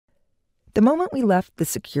The moment we left the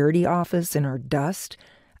security office in our dust,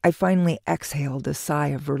 I finally exhaled a sigh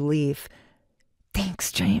of relief.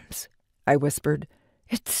 "Thanks, James," I whispered.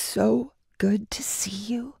 "It's so good to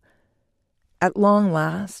see you." At long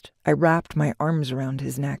last, I wrapped my arms around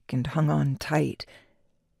his neck and hung on tight.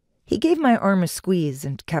 He gave my arm a squeeze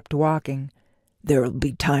and kept walking. "There'll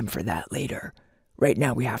be time for that later. Right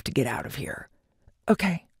now we have to get out of here."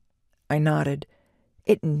 "Okay," I nodded.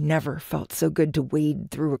 It never felt so good to wade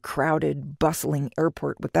through a crowded, bustling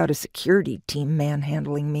airport without a security team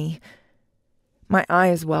manhandling me. My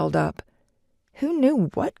eyes welled up. Who knew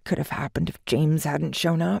what could have happened if James hadn't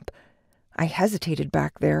shown up? I hesitated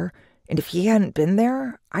back there, and if he hadn't been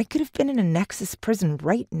there, I could have been in a Nexus prison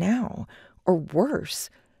right now, or worse.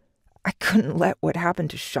 I couldn't let what happened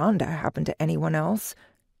to Shonda happen to anyone else.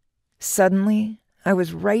 Suddenly, I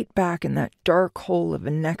was right back in that dark hole of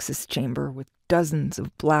a Nexus chamber with dozens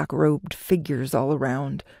of black-robed figures all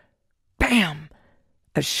around. Bam!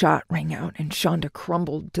 A shot rang out and Shonda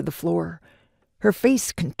crumbled to the floor. Her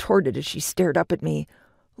face contorted as she stared up at me.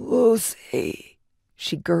 "Lucy,"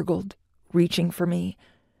 she gurgled, reaching for me.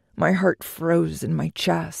 My heart froze in my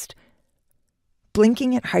chest.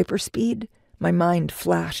 Blinking at hyperspeed, my mind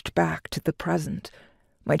flashed back to the present.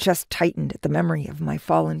 My chest tightened at the memory of my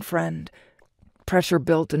fallen friend. Pressure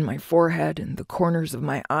built in my forehead and the corners of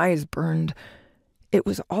my eyes burned. It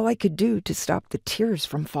was all I could do to stop the tears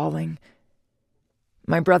from falling.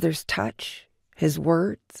 My brother's touch, his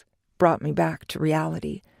words, brought me back to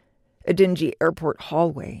reality. A dingy airport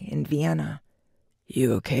hallway in Vienna.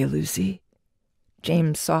 "You okay, Lucy?"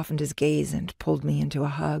 James softened his gaze and pulled me into a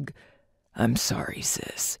hug. "I'm sorry,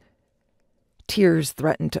 sis." Tears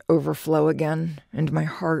threatened to overflow again, and my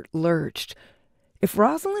heart lurched. If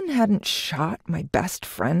Rosalind hadn't shot my best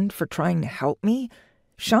friend for trying to help me,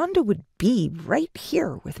 Shonda would be right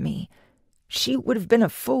here with me. She would have been a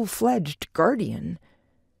full-fledged guardian.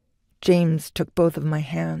 James took both of my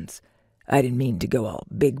hands. "I didn't mean to go all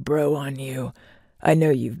big bro on you. I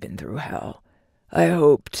know you've been through hell. I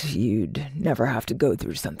hoped you'd never have to go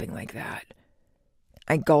through something like that."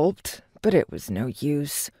 I gulped, but it was no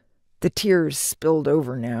use. The tears spilled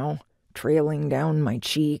over now, trailing down my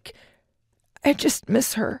cheek. "I just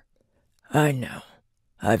miss her." "I know.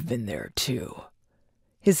 I've been there too."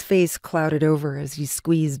 His face clouded over as he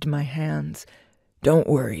squeezed my hands. "Don't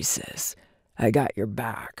worry, sis. I got your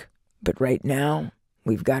back. But right now,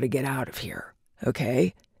 we've got to get out of here,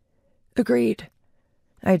 okay?" "Agreed."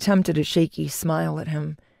 I attempted a shaky smile at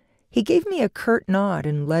him. He gave me a curt nod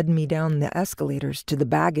and led me down the escalators to the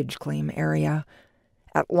baggage claim area.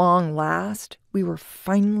 At long last, we were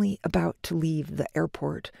finally about to leave the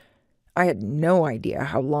airport. I had no idea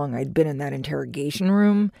how long I'd been in that interrogation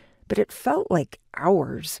room, but it felt like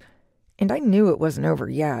hours. And I knew it wasn't over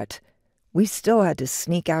yet. We still had to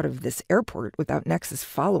sneak out of this airport without Nexus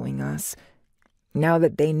following us. Now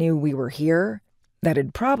that they knew we were here,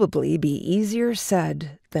 that'd probably be easier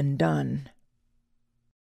said than done.